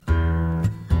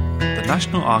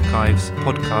National Archives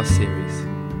podcast series,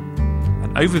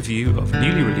 an overview of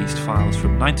newly released files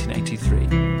from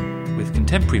 1983 with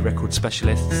contemporary record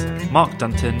specialists Mark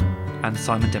Dunton and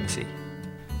Simon Demissie.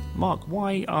 Mark,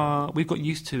 we've got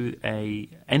used to a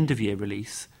end-of-year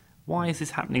release. Why is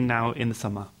this happening now in the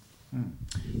summer?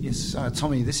 Yes,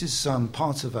 Tommy, this is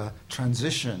part of a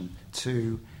transition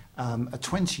to a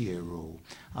 20-year rule.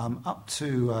 Up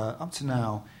to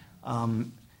now,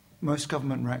 most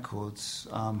government records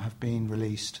have been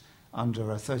released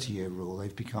under a 30-year rule.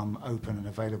 They've become open and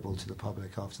available to the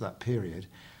public after that period.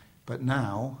 But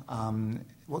now,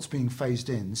 what's being phased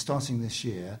in, starting this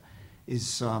year,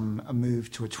 is a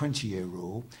move to a 20-year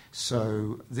rule.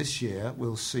 So this year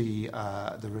we'll see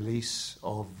the release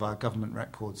of government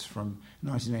records from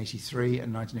 1983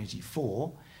 and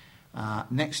 1984.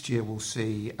 Next year we'll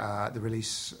see the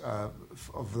release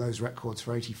of those records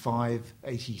for 85,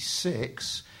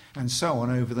 86, and so on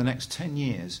over the next 10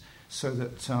 years, so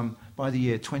that by the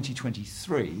year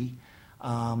 2023,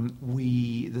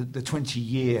 the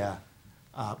 20-year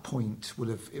point will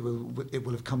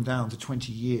have come down to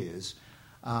 20 years,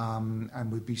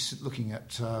 and we'd be looking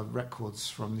at records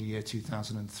from the year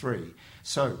 2003.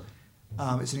 So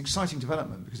it's an exciting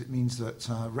development because it means that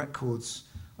records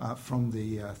from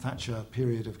the Thatcher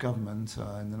period of government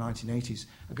in the 1980s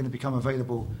are going to become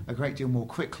available a great deal more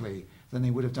quickly than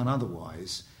they would have done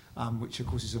otherwise, which of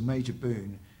course is a major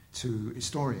boon to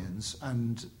historians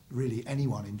and really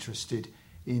anyone interested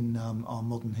in our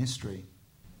modern history.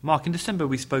 Mark, in December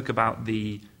we spoke about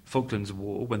the Falklands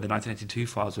War when the 1982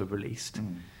 files were released.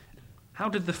 How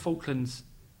did the Falklands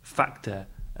factor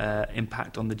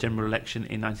impact on the general election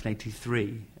in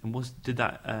 1983? And did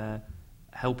that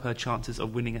help her chances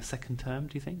of winning a second term,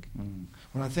 do you think?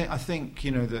 Well, I think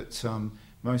that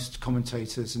most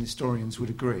commentators and historians would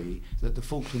agree that the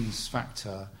Falklands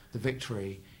factor, the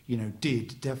victory,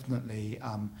 did definitely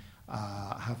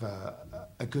have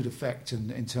a good effect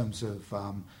in terms of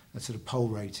sort of poll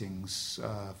ratings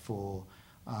for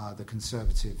the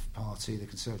Conservative Party, the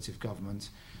Conservative government,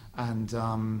 and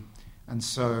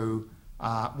so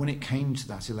when it came to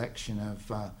that election of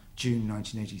June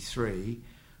 1983,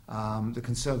 the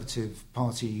Conservative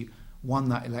Party won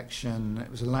that election.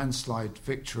 It was a landslide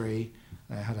victory.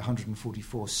 They had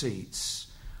 144 seats,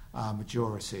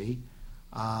 majority,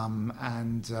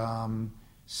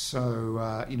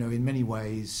 so, in many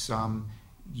ways,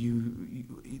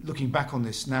 looking back on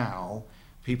this now,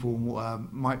 people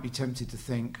might be tempted to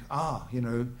think,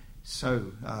 the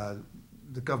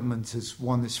government has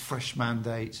won this fresh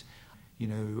mandate.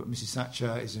 Mrs.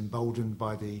 Thatcher is emboldened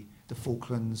by the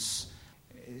Falklands.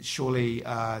 Surely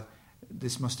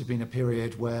this must have been a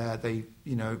period where they,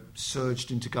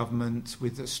 surged into government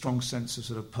with a strong sense of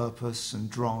sort of purpose and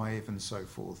drive and so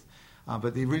forth.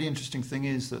 But the really interesting thing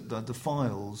is that the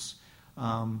files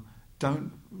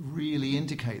don't really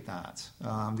indicate that.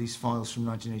 These files from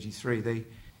 1983,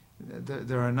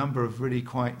 there are a number of really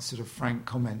quite sort of frank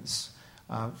comments,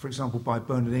 for example, by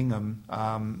Bernard Ingham,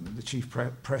 the chief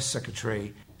press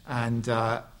secretary, and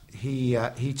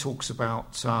he talks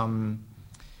about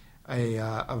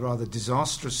a rather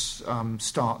disastrous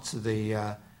start to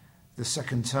the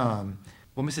second term.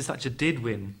 Well, Mrs. Thatcher did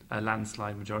win a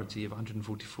landslide majority of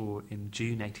 144 in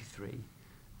June 83.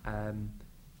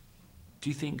 Do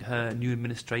you think her new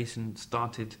administration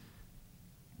started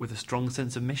with a strong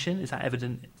sense of mission? Is that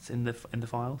evident in the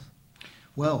files?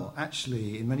 Well,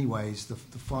 actually, in many ways, the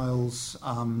files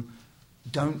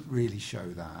don't really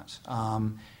show that.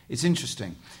 It's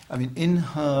interesting. I mean, in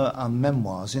her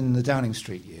memoirs, in the Downing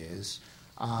Street years,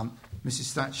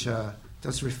 Mrs. Thatcher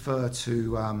does refer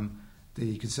to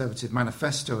the Conservative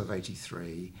manifesto of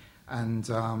 83 and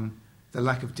the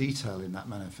lack of detail in that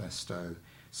manifesto.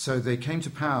 So they came to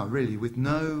power really with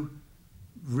no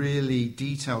really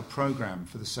detailed programme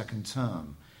for the second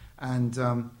term. And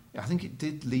I think it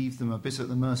did leave them a bit at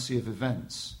the mercy of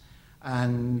events.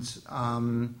 And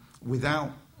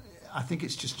I think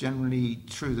it's just generally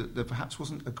true that there perhaps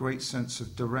wasn't a great sense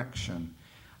of direction.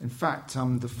 In fact,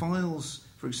 the files,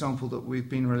 for example, that we've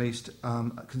been released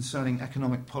concerning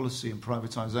economic policy and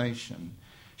privatisation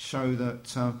show that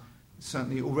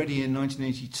certainly already in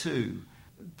 1982,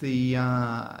 the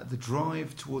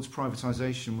drive towards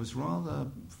privatisation was rather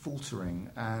faltering,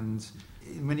 and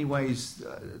in many ways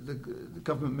the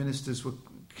government ministers were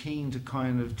keen to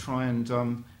kind of try and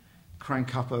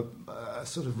crank up a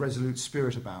sort of resolute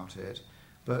spirit about it.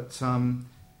 But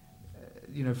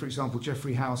for example,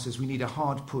 Geoffrey Howe says we need a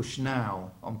hard push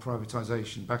now on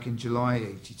privatisation back in July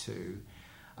 82,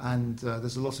 and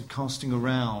there's a lot of casting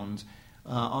around,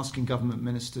 asking government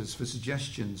ministers for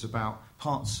suggestions about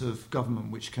parts of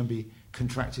government which can be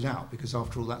contracted out, because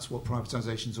after all, that's what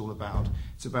privatisation is all about.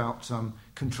 It's about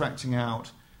contracting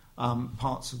out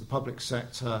parts of the public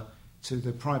sector to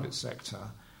the private sector.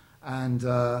 And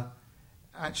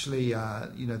actually,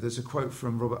 there's a quote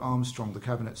from Robert Armstrong, the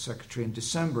Cabinet Secretary, in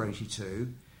December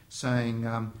 1982,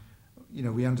 saying,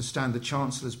 we understand the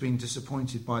Chancellor has been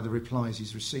disappointed by the replies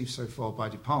he's received so far by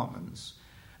departments.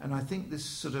 And I think this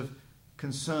sort of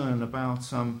concern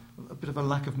about a bit of a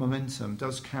lack of momentum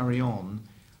does carry on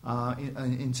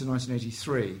into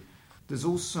 1983. There's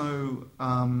also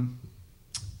some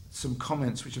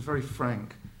comments which are very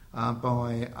frank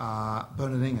by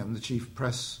Bernard Ingham, the Chief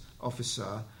Press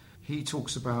Officer. He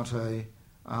talks about a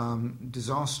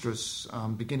disastrous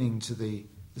beginning to the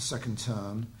second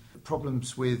term,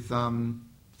 problems with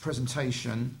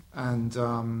presentation, and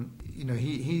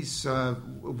he's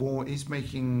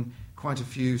making quite a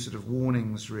few sort of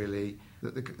warnings, really,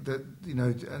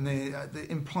 and the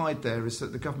implied there is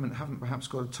that the government haven't perhaps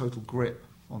got a total grip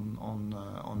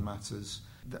on matters.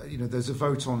 There's a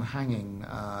vote on hanging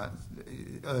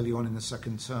early on in the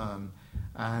second term,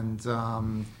 and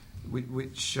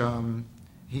which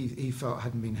he felt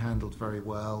hadn't been handled very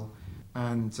well.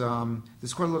 And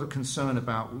there's quite a lot of concern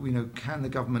about, can the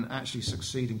government actually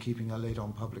succeed in keeping a lid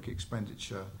on public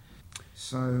expenditure?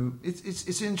 So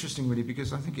it's interesting, really,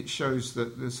 because I think it shows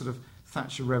that the sort of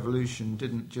Thatcher revolution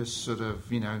didn't just sort of,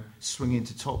 swing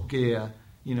into top gear,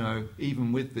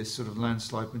 even with this sort of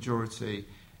landslide majority.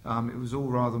 It was all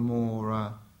rather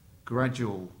more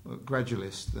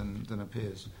gradualist than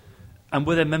appears. And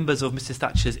were there members of Mrs.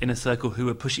 Thatcher's inner circle who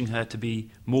were pushing her to be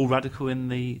more radical in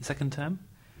the second term?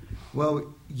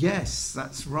 Well, yes,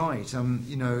 that's right.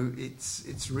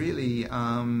 It's really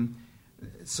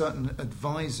certain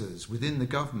advisors within the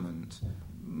government,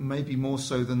 maybe more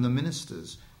so than the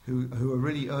ministers, who are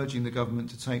really urging the government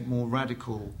to take more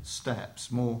radical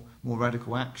steps, more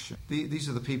radical action. These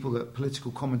are the people that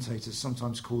political commentators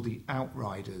sometimes call the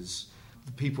outriders,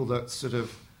 the people that sort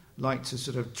of like to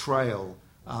sort of trail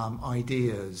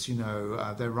ideas.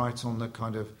 They're right on the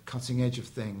kind of cutting edge of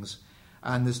things.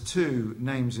 And there's two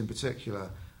names in particular,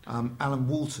 Alan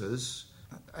Walters,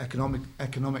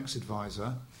 economics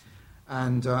advisor,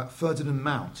 and Ferdinand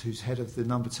Mount, who's head of the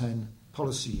Number 10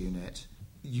 policy unit.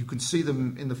 You can see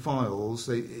them in the files.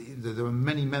 There are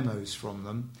many memos from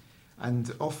them,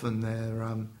 and often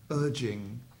they're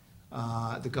urging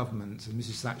the government, and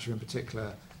Mrs. Thatcher in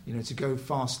particular, to go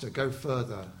faster, go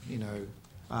further,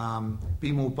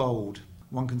 be more bold.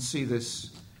 One can see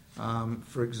this,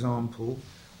 for example,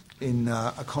 in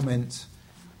a comment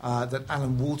that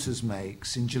Alan Walters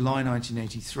makes in July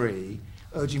 1983,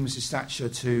 urging Mrs. Thatcher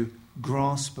to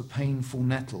grasp a painful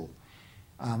nettle,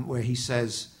 where he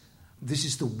says, "This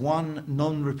is the one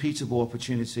non-repeatable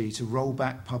opportunity to roll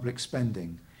back public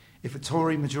spending. If a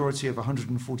Tory majority of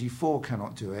 144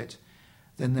 cannot do it,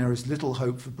 then there is little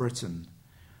hope for Britain.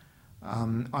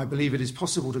 I believe it is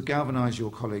possible to galvanise your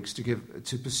colleagues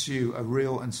to pursue a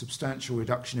real and substantial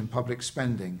reduction in public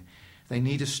spending. They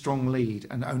need a strong lead,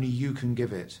 and only you can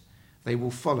give it. They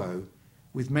will follow,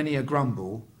 with many a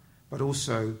grumble, but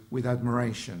also with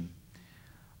admiration."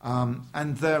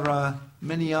 And there are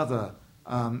many other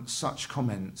such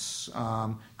comments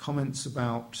about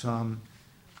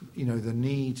the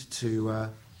need to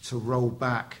roll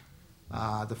back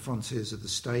the frontiers of the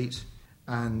state,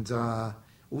 and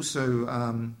also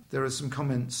there are some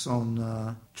comments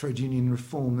on trade union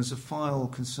reform. There's a file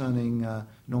concerning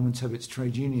Norman Tebbett's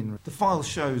trade union. The file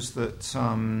shows that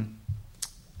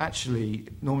actually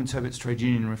Norman Tebbett's trade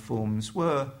union reforms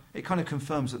it kind of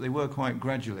confirms that they were quite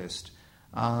gradualist.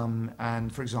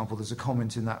 And, for example, there's a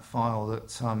comment in that file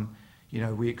that,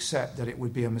 we accept that it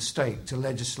would be a mistake to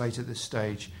legislate at this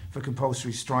stage for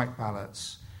compulsory strike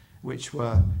ballots, which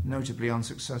were notably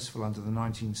unsuccessful under the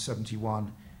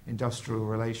 1971 Industrial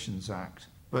Relations Act.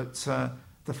 But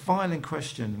the file in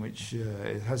question, which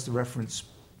has the reference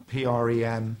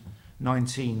PREM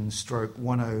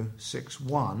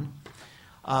 19/1061,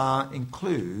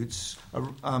 includes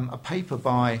a paper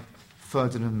by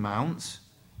Ferdinand Mount,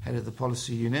 head of the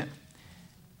policy unit,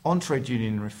 on trade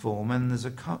union reform, and there's a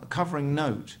covering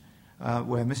note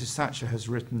where Mrs. Thatcher has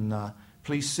written,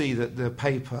 "Please see that the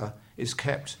paper is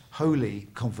kept wholly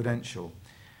confidential."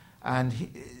 And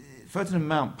Ferdinand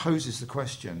Mount poses the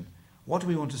question, what do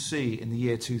we want to see in the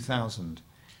year 2000?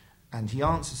 And he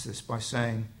answers this by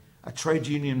saying, a trade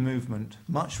union movement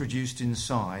much reduced in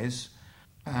size,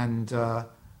 and a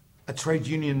trade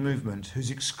union movement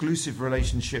whose exclusive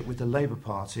relationship with the Labour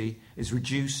Party is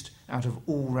reduced out of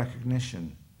all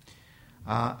recognition.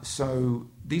 So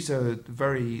these are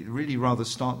really rather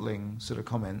startling sort of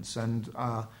comments, and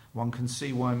one can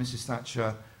see why Mrs.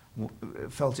 Thatcher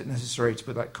felt it necessary to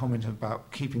put that comment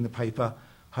about keeping the paper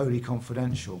wholly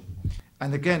confidential.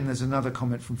 And again, there's another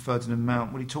comment from Ferdinand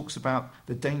Mount where he talks about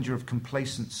the danger of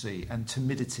complacency and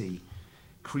timidity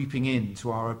creeping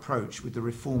into our approach with the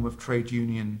reform of trade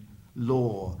union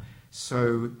law.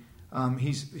 So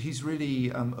he's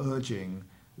really urging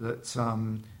that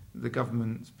the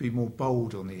government be more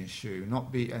bold on the issue,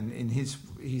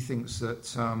 he thinks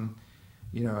that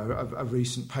a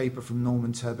recent paper from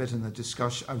Norman Tebbit and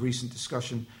a recent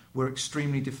discussion were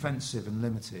extremely defensive and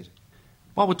limited.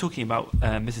 While we're talking about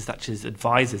Mrs. Thatcher's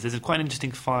advisors, there's quite an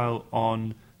interesting file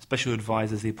on special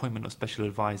advisors, the appointment of special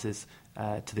advisors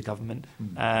to the government,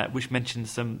 which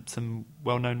mentions some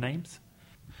well-known names.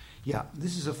 Yeah,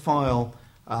 this is a file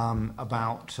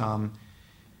about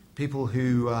people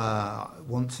who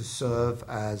want to serve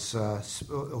as,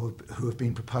 or who have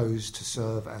been proposed to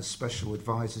serve as special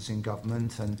advisors in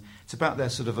government, and it's about their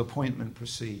sort of appointment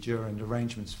procedure and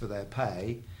arrangements for their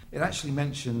pay. It actually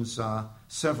mentions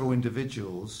several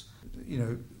individuals,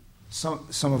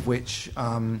 some of which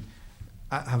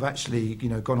have actually,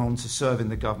 gone on to serve in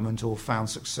the government or found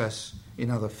success in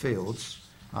other fields,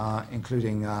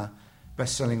 including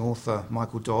best-selling author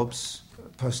Michael Dobbs,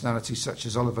 personalities such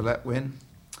as Oliver Letwin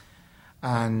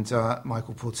and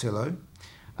Michael Portillo.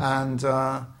 And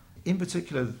in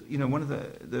particular,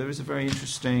 there is a very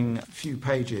interesting few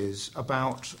pages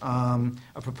about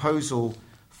a proposal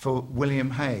for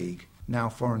William Hague, now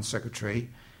Foreign Secretary,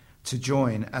 to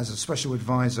join as a special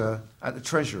advisor at the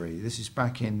Treasury. This is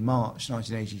back in March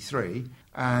 1983.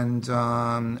 And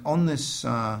on this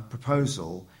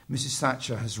proposal, Mrs.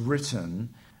 Thatcher has written,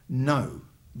 "No,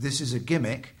 this is a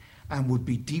gimmick and would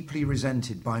be deeply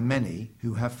resented by many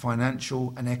who have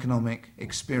financial and economic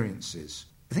experiences."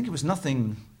 I think it was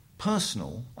nothing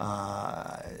personal there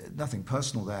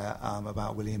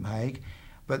about William Hague.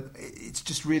 But it's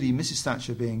just really Mrs.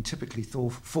 Thatcher being typically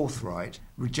forthright,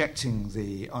 rejecting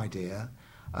the idea.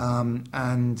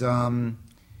 And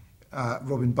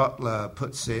Robin Butler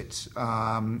puts it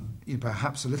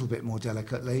perhaps a little bit more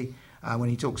delicately when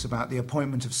he talks about the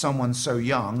appointment of someone so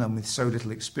young and with so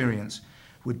little experience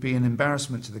would be an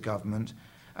embarrassment to the government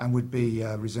and would be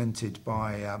resented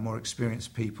by more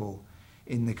experienced people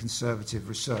in the Conservative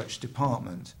Research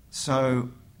Department. So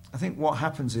I think what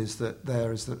happens is that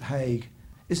Hague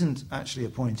isn't actually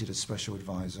appointed as special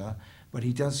advisor, but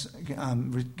he does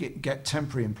get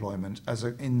temporary employment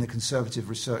in the Conservative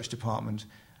Research Department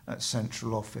at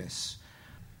Central Office.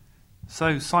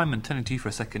 So, Simon, turning to you for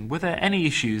a second, were there any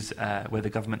issues where the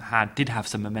government did have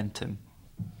some momentum?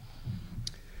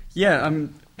 Yeah,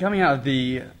 coming out of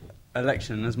the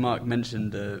election, as Mark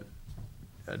mentioned, a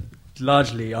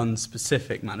largely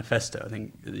unspecific manifesto. I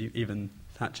think even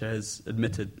Thatcher has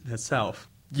admitted herself.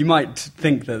 You might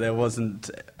think that there wasn't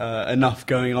enough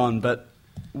going on, but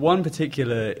one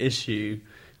particular issue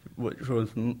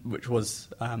which was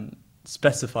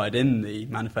specified in the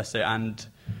manifesto and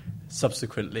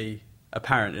subsequently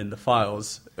apparent in the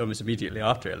files almost immediately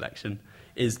after election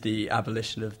is the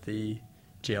abolition of the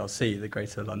GLC, the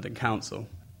Greater London Council,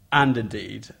 and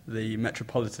indeed the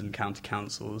Metropolitan County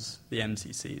Councils, the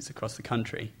MCCs, across the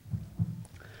country.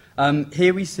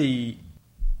 Here we see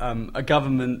a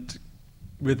government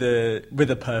with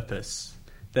a purpose.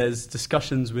 There's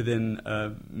discussions within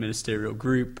a ministerial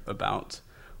group about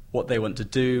what they want to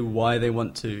do, why they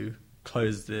want to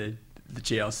close the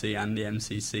GLC and the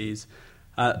MCCs.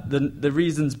 The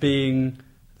reasons being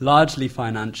largely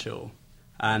financial,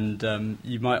 and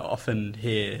you might often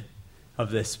hear of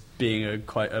this being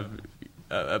quite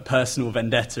a personal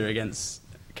vendetta against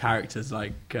characters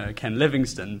like Ken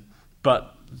Livingstone,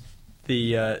 but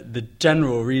the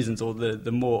general reasons, or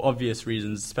the more obvious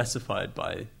reasons specified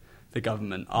by the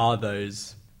government, are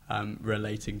those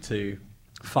relating to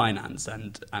finance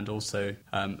and also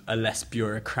a less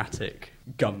bureaucratic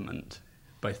government,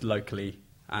 both locally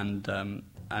and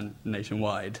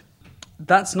nationwide.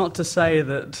 That's not to say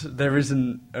that there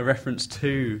isn't a reference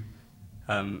to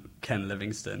Ken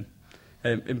Livingstone,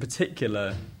 in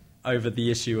particular over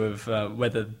the issue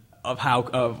of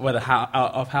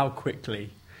how quickly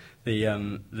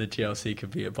the GLC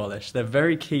could be abolished. They're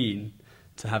very keen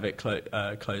to have it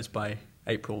closed by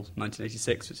April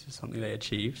 1986, which is something they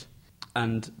achieved,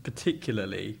 and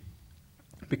particularly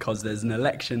because there's an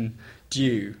election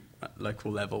due at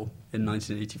local level in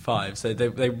 1985, so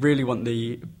they really want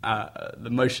the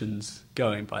motions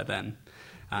going by then.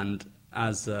 And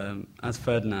as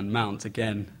Ferdinand Mount,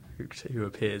 again, who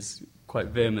appears quite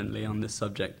vehemently on this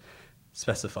subject,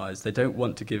 specifies, they don't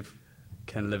want to give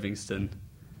Ken Livingstone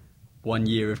 1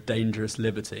 year of dangerous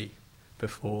liberty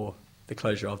before the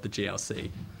closure of the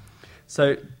GLC.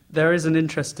 So there is an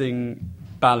interesting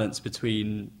balance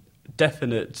between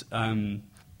definite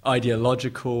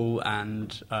ideological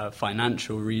and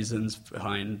financial reasons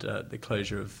behind the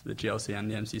closure of the GLC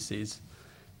and the MCCs,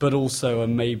 but also a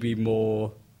maybe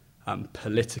more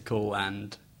political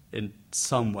and in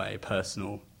some way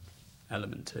personal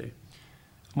element too.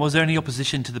 Was there any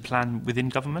opposition to the plan within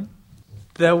government?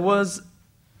 There was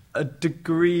a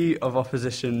degree of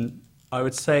opposition, I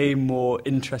would say more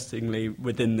interestingly,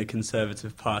 within the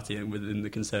Conservative Party and within the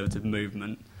Conservative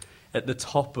movement. At the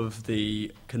top of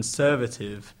the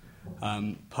Conservative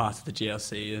part of the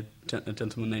GLC, a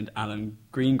gentleman named Alan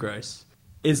Greengroce,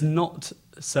 is not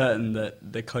certain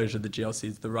that the closure of the GLC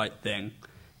is the right thing.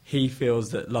 He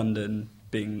feels that London,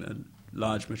 being the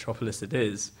large metropolis it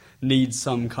is, needs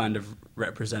some kind of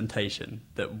representation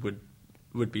that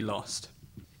would be lost.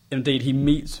 Indeed, he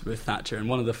meets with Thatcher, and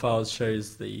one of the files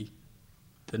shows the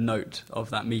note of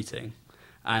that meeting.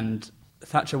 And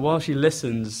Thatcher, while she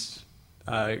listens,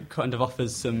 kind of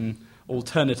offers some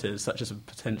alternatives, such as a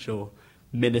potential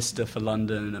minister for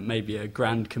London and maybe a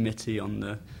Grand Committee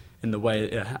in the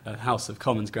way a House of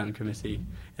Commons Grand Committee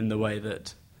in the way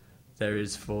that there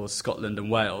is for Scotland and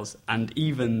Wales, and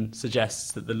even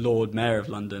suggests that the Lord Mayor of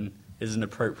London is an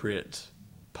appropriate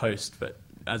post. But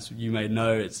as you may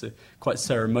know, it's a quite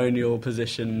ceremonial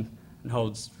position and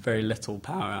holds very little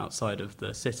power outside of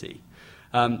the city.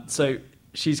 So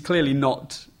she's clearly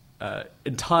not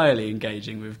entirely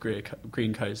engaging with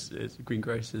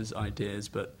Greengroce's ideas,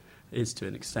 but is to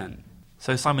an extent.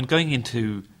 So, Simon, going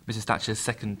into Mrs. Thatcher's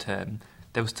second term,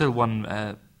 there was still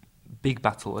one big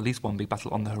battle, at least one big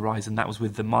battle on the horizon. That was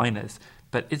with the miners.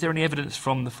 But is there any evidence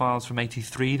from the files from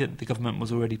 83 that the government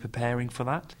was already preparing for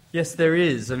that? Yes, there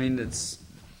is. I mean, it's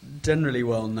generally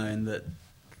well known that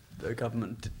the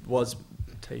government was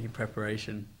taking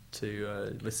preparation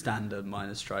to withstand a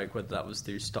miners' strike, whether that was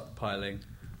through stockpiling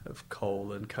of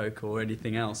coal and coke or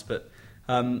anything else. But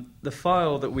the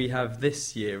file that we have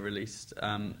this year released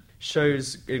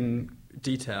shows in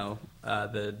detail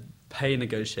the pay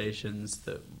negotiations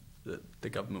that the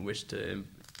government wished to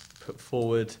put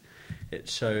forward. It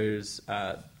shows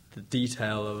the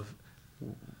detail of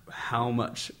how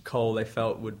much coal they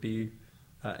felt would be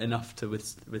enough to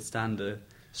withstand a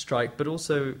strike, but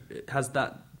also it has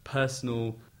that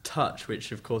personal touch,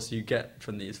 which of course you get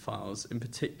from these files in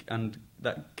particular, and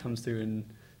that comes through in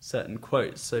certain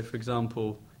quotes. So, for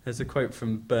example, there's a quote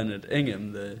from Bernard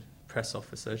Ingham, the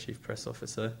chief press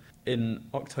officer, in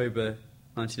October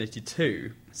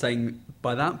 1982, saying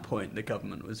by that point the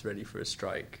government was ready for a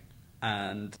strike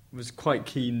and was quite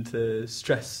keen to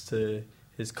stress to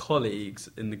his colleagues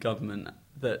in the government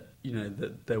that, you know,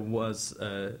 that there was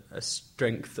a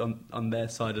strength on their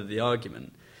side of the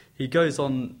argument. He goes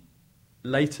on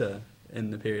later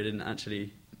in the period, and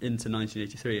actually into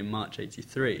 1983, in March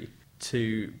 83,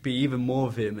 to be even more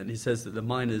vehement. He says that the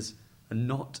miners are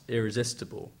not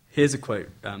irresistible. Here's a quote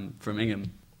from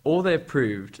Ingham. "All they have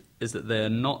proved is that they are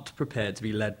not prepared to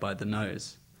be led by the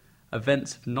nose.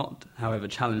 Events have not, however,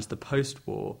 challenged the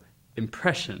post-war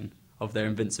impression of their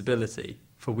invincibility,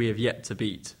 for we have yet to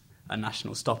beat a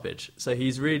national stoppage." So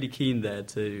he's really keen there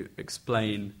to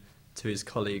explain to his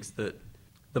colleagues that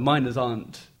the miners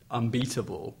aren't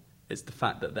unbeatable. It's the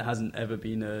fact that there hasn't ever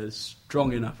been a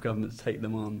strong enough government to take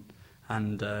them on,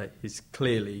 and he's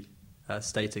clearly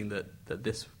stating that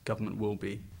this government will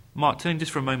be. Mark, turning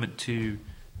just for a moment to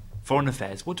foreign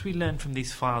affairs, what do we learn from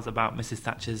these files about Mrs.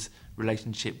 Thatcher's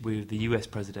relationship with the US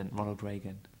President, Ronald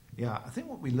Reagan? Yeah, I think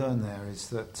what we learn there is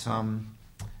that,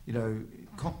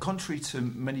 contrary to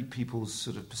many people's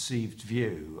sort of perceived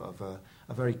view of a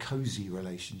very cosy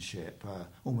relationship,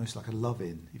 almost like a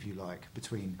love-in, if you like,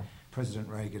 between President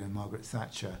Reagan and Margaret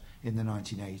Thatcher in the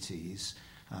 1980s,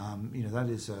 that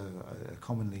is a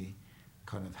commonly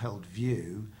kind of held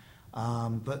view.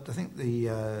 But I think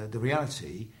the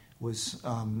reality was,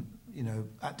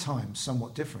 at times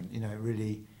somewhat different.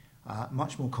 Really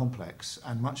much more complex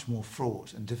and much more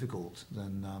fraught and difficult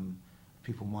than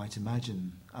people might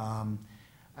imagine. One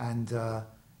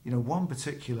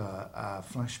particular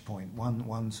flashpoint,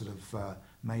 one sort of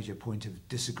major point of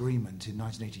disagreement in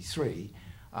 1983,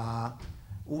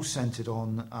 all centred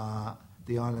on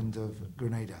the island of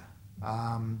Grenada.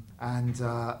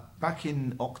 Back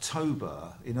in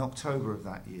October of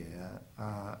that year,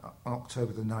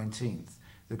 October the 19th,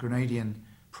 the Grenadian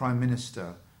Prime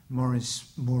Minister,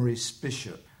 Maurice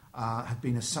Bishop, had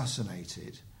been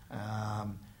assassinated.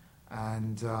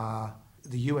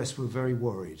 The US were very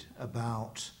worried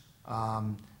about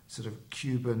sort of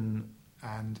Cuban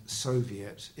and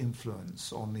Soviet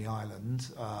influence on the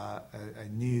island. A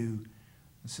new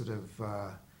sort of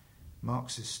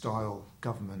Marxist-style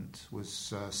government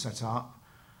was set up.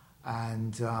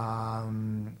 And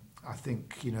I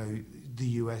think, the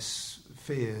US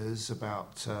fears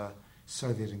about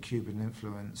Soviet and Cuban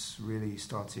influence really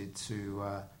started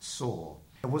to soar.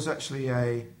 There was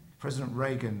actually President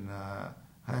Reagan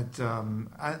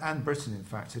and Britain, in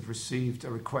fact, had received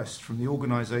a request from the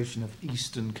Organisation of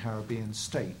Eastern Caribbean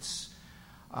States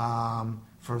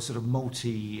for a sort of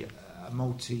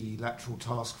multilateral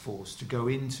task force to go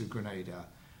into Grenada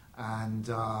and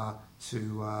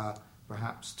to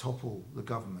perhaps topple the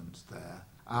government there.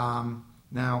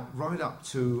 Now, right up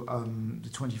to the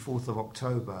 24th of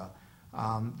October,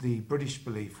 the British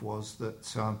belief was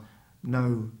that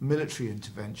no military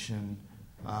intervention,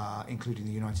 including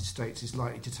the United States, is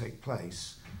likely to take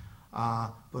place.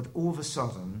 But all of a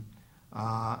sudden,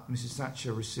 Mrs.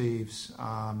 Thatcher receives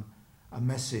a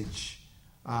message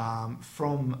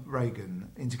from Reagan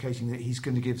indicating that he's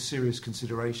going to give serious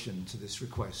consideration to this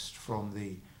request from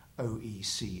the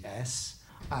OECS,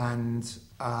 and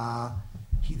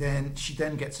she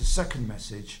then gets a second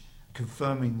message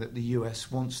confirming that the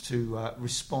US wants to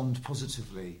respond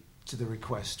positively to the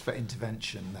request for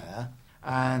intervention there.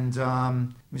 And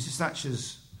Mrs.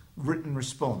 Thatcher's written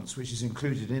response, which is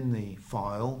included in the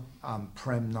file,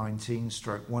 Prem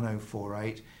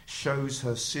 19/1048, shows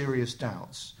her serious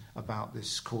doubts about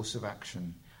this course of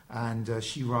action. And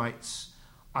she writes,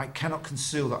 "I cannot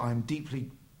conceal that I am deeply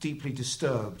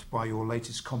disturbed by your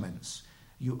latest comments.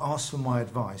 You asked for my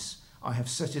advice. I have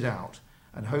set it out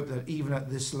and hope that even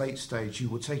at this late stage you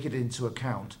will take it into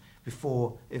account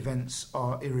before events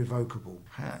are irrevocable."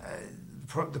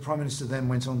 The Prime Minister then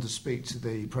went on to speak to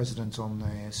the President on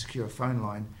the secure phone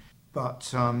line,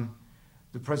 but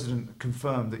the President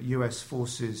confirmed that US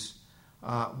forces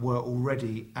were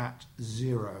already at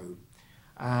zero.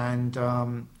 And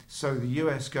so the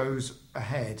US goes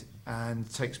ahead and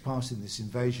takes part in this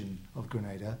invasion of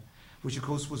Grenada, which of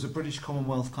course was a British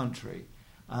Commonwealth country.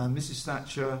 Mrs.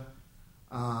 Thatcher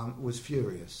was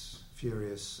furious.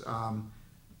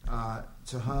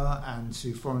 To her and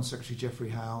to Foreign Secretary Geoffrey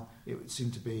Howe, it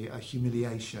seemed to be a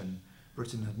humiliation.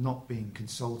 Britain had not been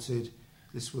consulted.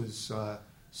 This was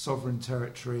sovereign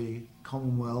territory,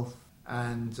 Commonwealth,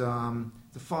 and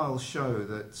the files show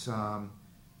that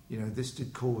this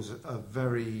did cause a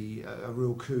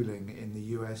real cooling in the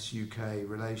US-UK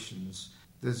relations.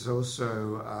 There's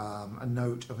also a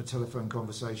note of a telephone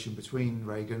conversation between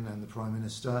Reagan and the Prime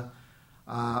Minister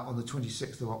on the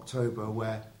 26th of October,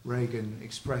 where Reagan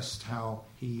expressed how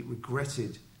he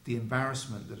regretted the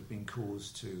embarrassment that had been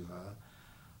caused to her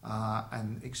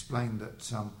and explained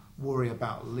that worry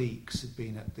about leaks had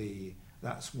been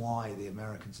that's why the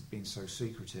Americans had been so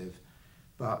secretive.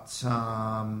 But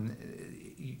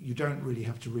you don't really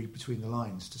have to read between the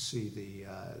lines to see the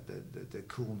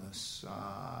coolness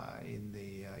in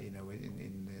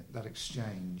that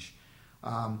exchange.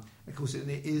 Of course, it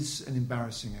is an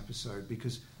embarrassing episode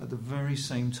because at the very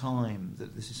same time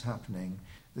that this is happening,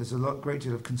 there's great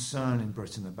deal of concern in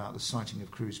Britain about the sighting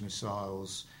of cruise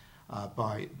missiles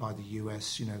by the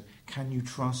US. Can you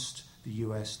trust the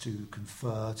US to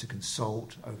confer, to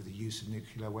consult over the use of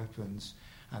nuclear weapons?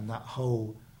 And that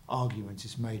whole argument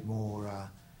is made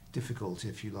more difficult,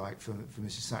 if you like, for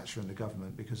Mrs. Thatcher and the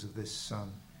government because of this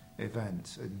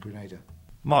event in Grenada.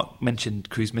 Mark mentioned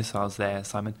cruise missiles there,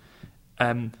 Simon.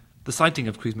 The sighting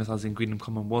of cruise missiles in Greenham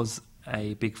Common was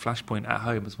a big flashpoint at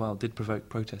home as well. It did provoke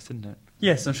protest, didn't it?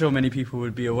 Yes, I'm sure many people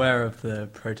would be aware of the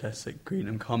protests at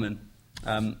Greenham Common,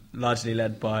 largely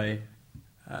led by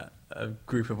a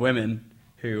group of women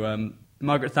who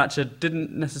Margaret Thatcher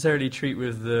didn't necessarily treat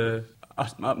with the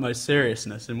utmost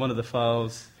seriousness. In one of the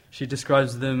files, she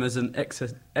describes them as an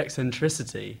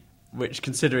eccentricity, which,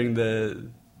 considering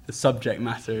the subject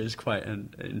matter, is quite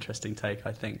an interesting take,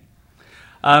 I think.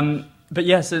 But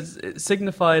yes, it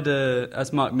signified,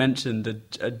 as Mark mentioned,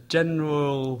 a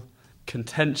general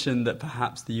contention that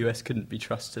perhaps the US couldn't be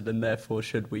trusted, and therefore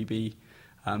should we be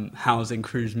housing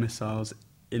cruise missiles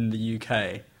in the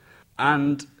UK.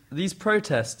 And these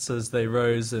protests, as they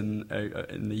rose in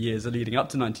the years leading up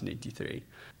to 1983,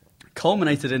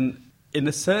 culminated in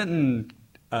a certain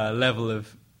level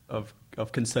of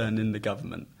concern in the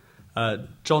government.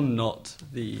 John Nott,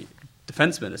 the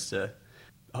Defence Minister,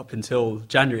 up until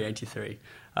January 83,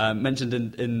 mentioned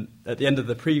at the end of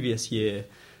the previous year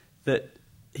that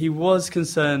he was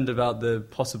concerned about the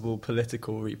possible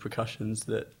political repercussions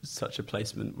that such a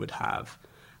placement would have.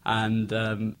 And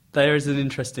there is an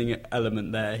interesting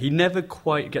element there. He never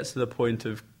quite gets to the point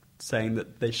of saying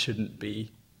that they shouldn't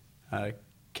be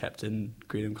kept in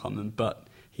Greenham Common, but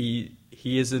he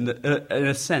is in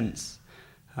a sense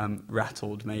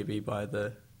rattled maybe by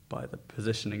the by the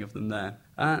positioning of them there.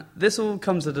 This all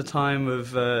comes at a time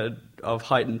of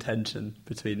heightened tension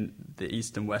between the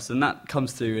East and West, and that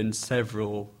comes through in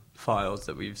several files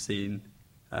that we've seen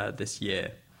this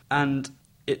year. And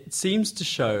it seems to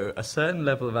show a certain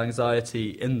level of anxiety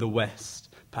in the West,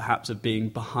 perhaps of being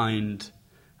behind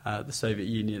the Soviet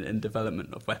Union in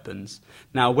development of weapons.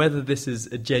 Now, whether this is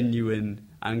a genuine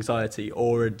anxiety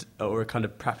or a kind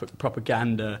of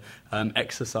propaganda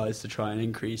exercise to try and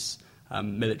increase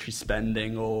military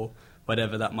spending or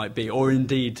whatever that might be, or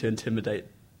indeed to intimidate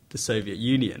the Soviet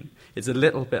Union, it's a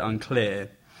little bit unclear.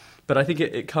 But I think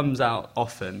it comes out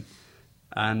often,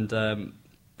 and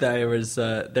there is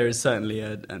certainly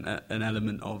an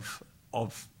element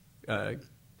of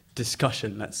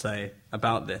discussion, let's say,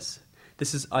 about this.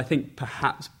 This is, I think,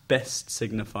 perhaps best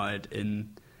signified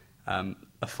in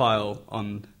a file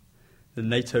on the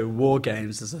NATO war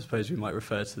games, as I suppose we might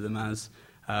refer to them as,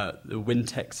 the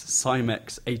Wintex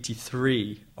Cymex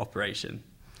 83 operation.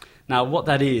 Now, what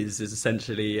that is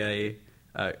essentially a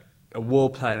war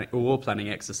planning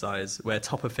exercise where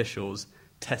top officials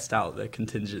test out their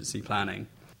contingency planning.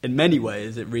 In many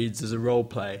ways, it reads as a role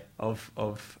play of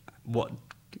what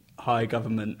high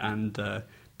government and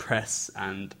press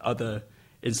and other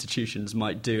institutions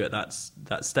might do at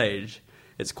that stage.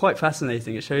 It's quite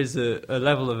fascinating. It shows a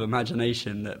level of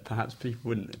imagination that perhaps people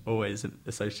wouldn't always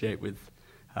associate with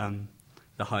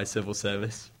the high civil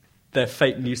service. There are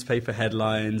fake newspaper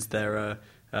headlines. There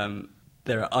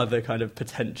are other kind of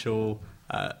potential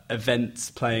events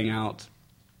playing out.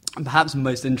 And perhaps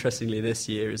most interestingly this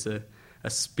year is a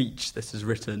speech that is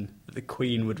written that the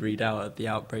Queen would read out at the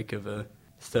outbreak of a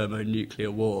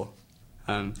thermonuclear war.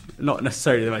 Not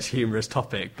necessarily the most humorous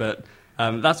topic, but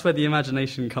that's where the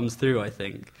imagination comes through, I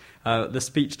think. The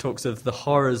speech talks of the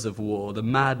horrors of war, the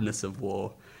madness of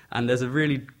war, and there's a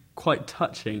really quite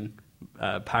touching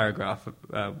paragraph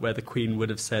where the Queen would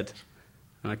have said,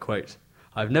 and I quote,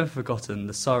 "I've never forgotten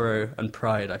the sorrow and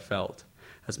pride I felt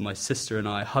as my sister and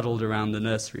I huddled around the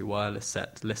nursery wireless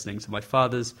set listening to my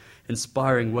father's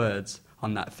inspiring words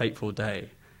on that fateful day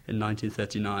in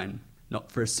 1939.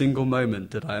 Not for a single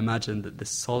moment did I imagine that this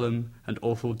solemn and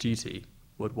awful duty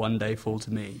would one day fall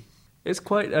to me." It's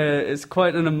quite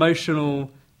an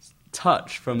emotional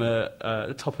touch from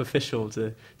a top official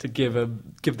to give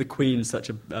the Queen such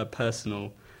a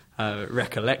personal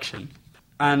recollection.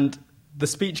 And the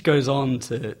speech goes on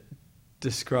to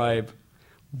describe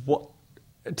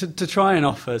to try and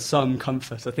offer some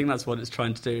comfort. I think that's what it's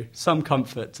trying to do. Some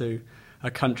comfort to a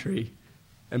country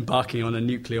embarking on a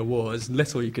nuclear war. There's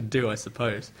little you could do, I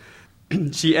suppose.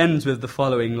 She ends with the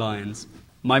following lines.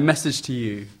 "My message to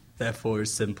you, therefore,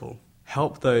 is simple.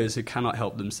 Help those who cannot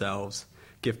help themselves.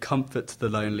 Give comfort to the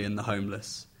lonely and the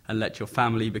homeless. And let your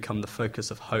family become the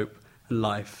focus of hope and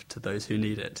life to those who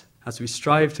need it. As we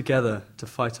strive together to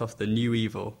fight off the new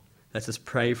evil, let us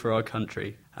pray for our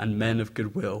country and men of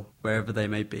goodwill, wherever they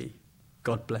may be.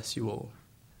 God bless you all."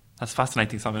 That's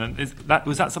fascinating, Simon. And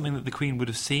was that something that the Queen would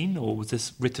have seen, or was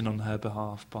this written on her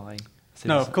behalf by...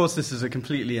 No, of course this is a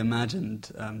completely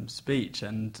imagined speech,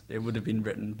 and it would have been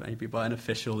written maybe by an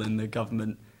official in the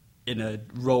government in a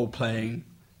role-playing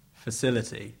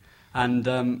facility.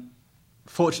 And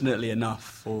fortunately enough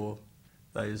for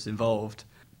those involved,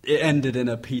 it ended in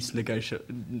a peace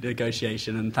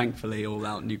negotiation, and thankfully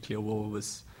all-out nuclear war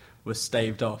was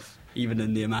staved off, even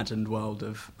in the imagined world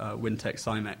of Wintex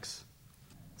Cymex.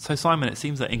 So, Simon, it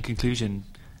seems that in conclusion,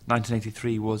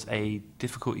 1983 was a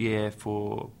difficult year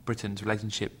for Britain's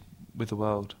relationship with the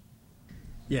world.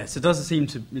 Yes, it does seem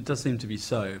to be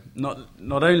so. Not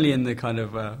only in the kind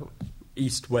of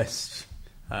East-West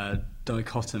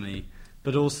dichotomy,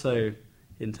 but also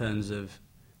in terms of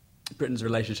Britain's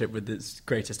relationship with its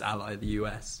greatest ally, the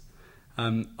US.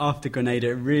 After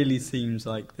Grenada, it really seems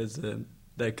like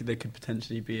there could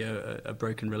potentially be a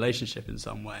broken relationship in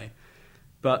some way.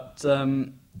 But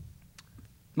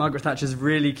Margaret Thatcher is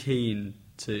really keen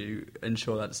to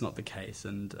ensure that it's not the case.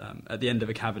 And at the end of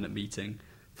a cabinet meeting,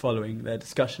 following their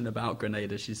discussion about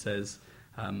Grenada, she says,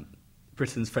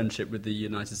 Britain's friendship with the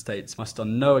United States must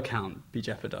on no account be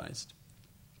jeopardised.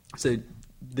 So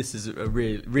this is a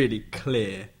really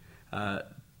clear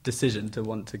decision to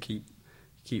want to keep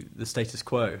the status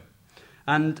quo.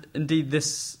 And indeed,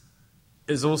 this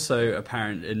is also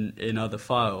apparent in other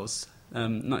files.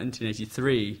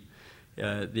 1983,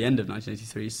 the end of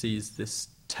 1983, sees this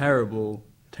terrible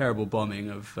bombing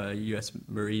of a US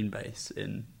Marine base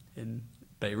in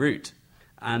Beirut.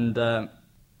 And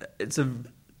it's a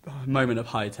moment of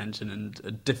high tension and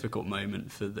a difficult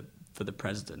moment for the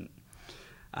president.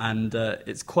 And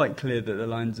it's quite clear that the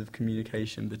lines of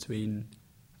communication between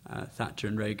Thatcher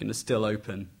and Reagan are still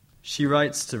open. She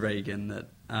writes to Reagan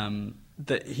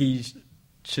that he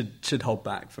should hold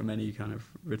back from any kind of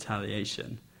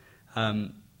retaliation,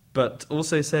 but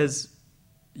also says,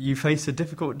 "You face a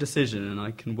difficult decision, and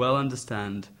I can well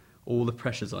understand all the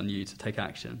pressures on you to take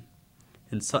action.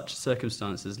 In such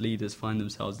circumstances, leaders find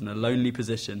themselves in a lonely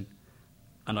position,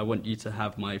 and I want you to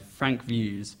have my frank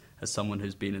views as someone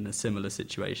who's been in a similar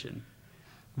situation."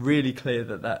 Really clear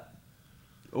that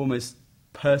almost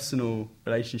personal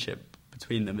relationship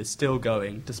between them is still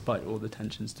going, despite all the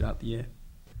tensions throughout the year.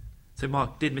 So,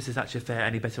 Mark, did Mrs Thatcher fare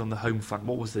any better on the home front?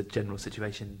 What was the general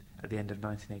situation at the end of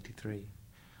 1983?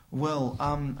 Well,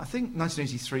 I think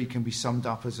 1983 can be summed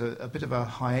up as a bit of a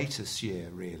hiatus year,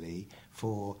 really,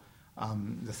 for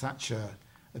the Thatcher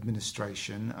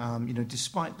administration.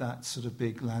 Despite that sort of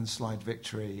big landslide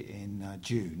victory in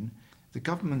June, the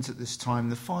government at this time,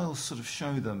 the files sort of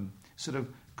show them sort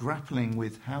of grappling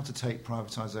with how to take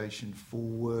privatisation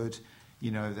forward.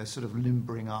 They're sort of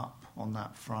limbering up on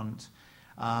that front.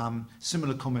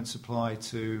 Similar comments apply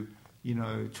to,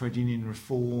 trade union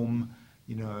reform.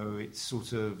 It's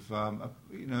sort of,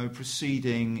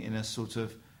 proceeding in a sort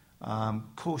of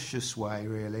cautious way,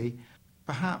 really.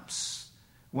 Perhaps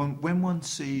when one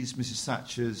sees Mrs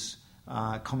Thatcher's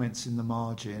comments in the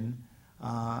margin,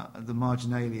 the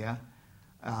marginalia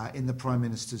in the Prime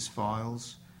Minister's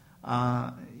files,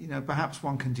 perhaps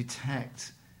one can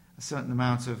detect a certain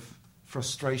amount of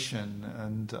frustration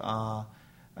and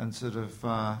sort of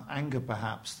anger,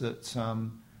 perhaps, that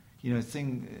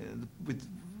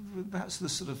perhaps the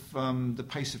sort of the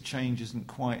pace of change isn't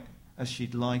quite as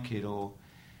she'd like it, or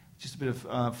just a bit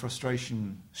of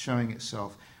frustration showing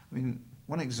itself. I mean,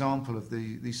 one example of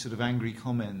these sort of angry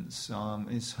comments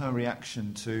is her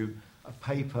reaction to a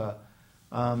paper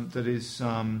that is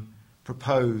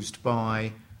proposed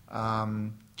by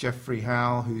Geoffrey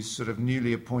Howe, who's sort of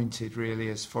newly appointed, really,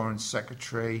 as Foreign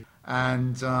Secretary,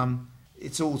 and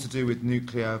it's all to do with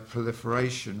nuclear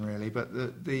proliferation, really. But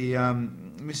the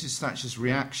Mrs Thatcher's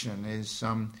reaction is,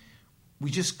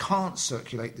 "We just can't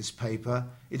circulate this paper.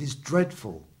 It is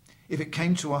dreadful. If it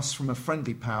came to us from a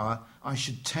friendly power, I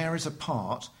should tear it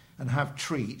apart and have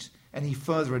treat any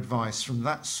further advice from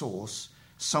that source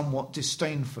somewhat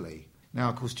disdainfully." Now,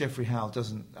 of course, Geoffrey Howe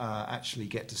doesn't actually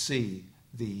get to see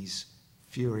these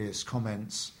furious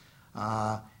comments.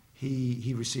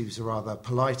 He receives a rather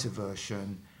politer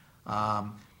version,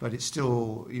 but it's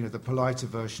still, the politer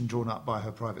version drawn up by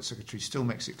her private secretary still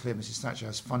makes it clear Mrs Thatcher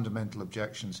has fundamental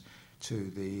objections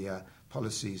to the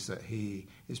policies that he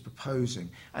is proposing.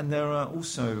 And there are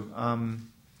also,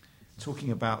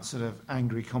 talking about sort of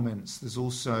angry comments, there's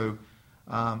also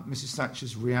Mrs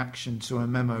Thatcher's reaction to a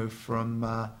memo from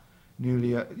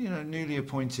newly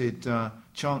appointed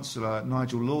Chancellor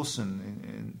Nigel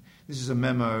Lawson. This is a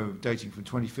memo dating from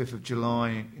 25th of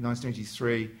July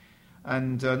 1983,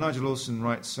 and Nigel Lawson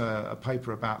writes a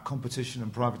paper about competition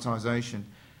and privatisation,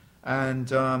 and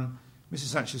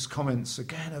Mrs Thatcher's comments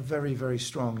again are very, very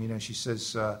strong. She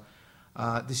says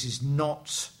this is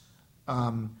not.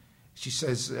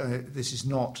 This is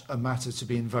not a matter to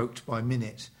be invoked by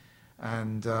minute,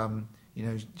 and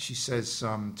she says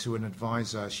to an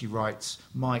advisor, she writes,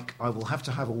 "Mike, I will have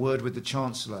to have a word with the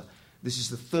Chancellor. This is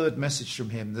the third message from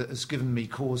him that has given me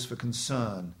cause for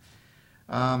concern."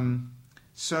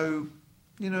 So,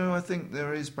 I think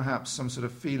there is perhaps some sort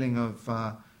of feeling of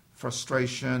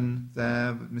frustration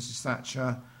there with Mrs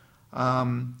Thatcher.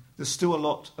 There's still a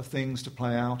lot of things to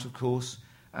play out, of course,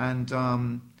 and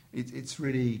it's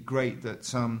really great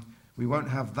that we won't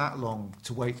have that long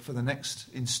to wait for the next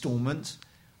instalment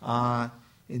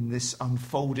in this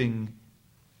unfolding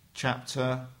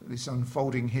chapter, this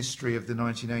unfolding history of the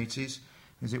 1980s,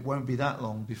 because it won't be that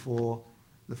long before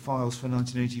the files for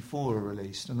 1984 are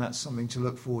released, and that's something to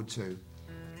look forward to.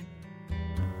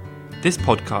 This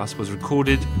podcast was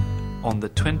recorded on the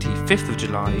 25th of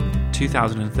July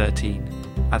 2013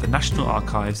 at the National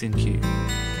Archives in Kew.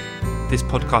 This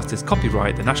podcast is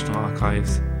copyright the National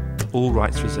Archives, all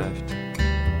rights reserved.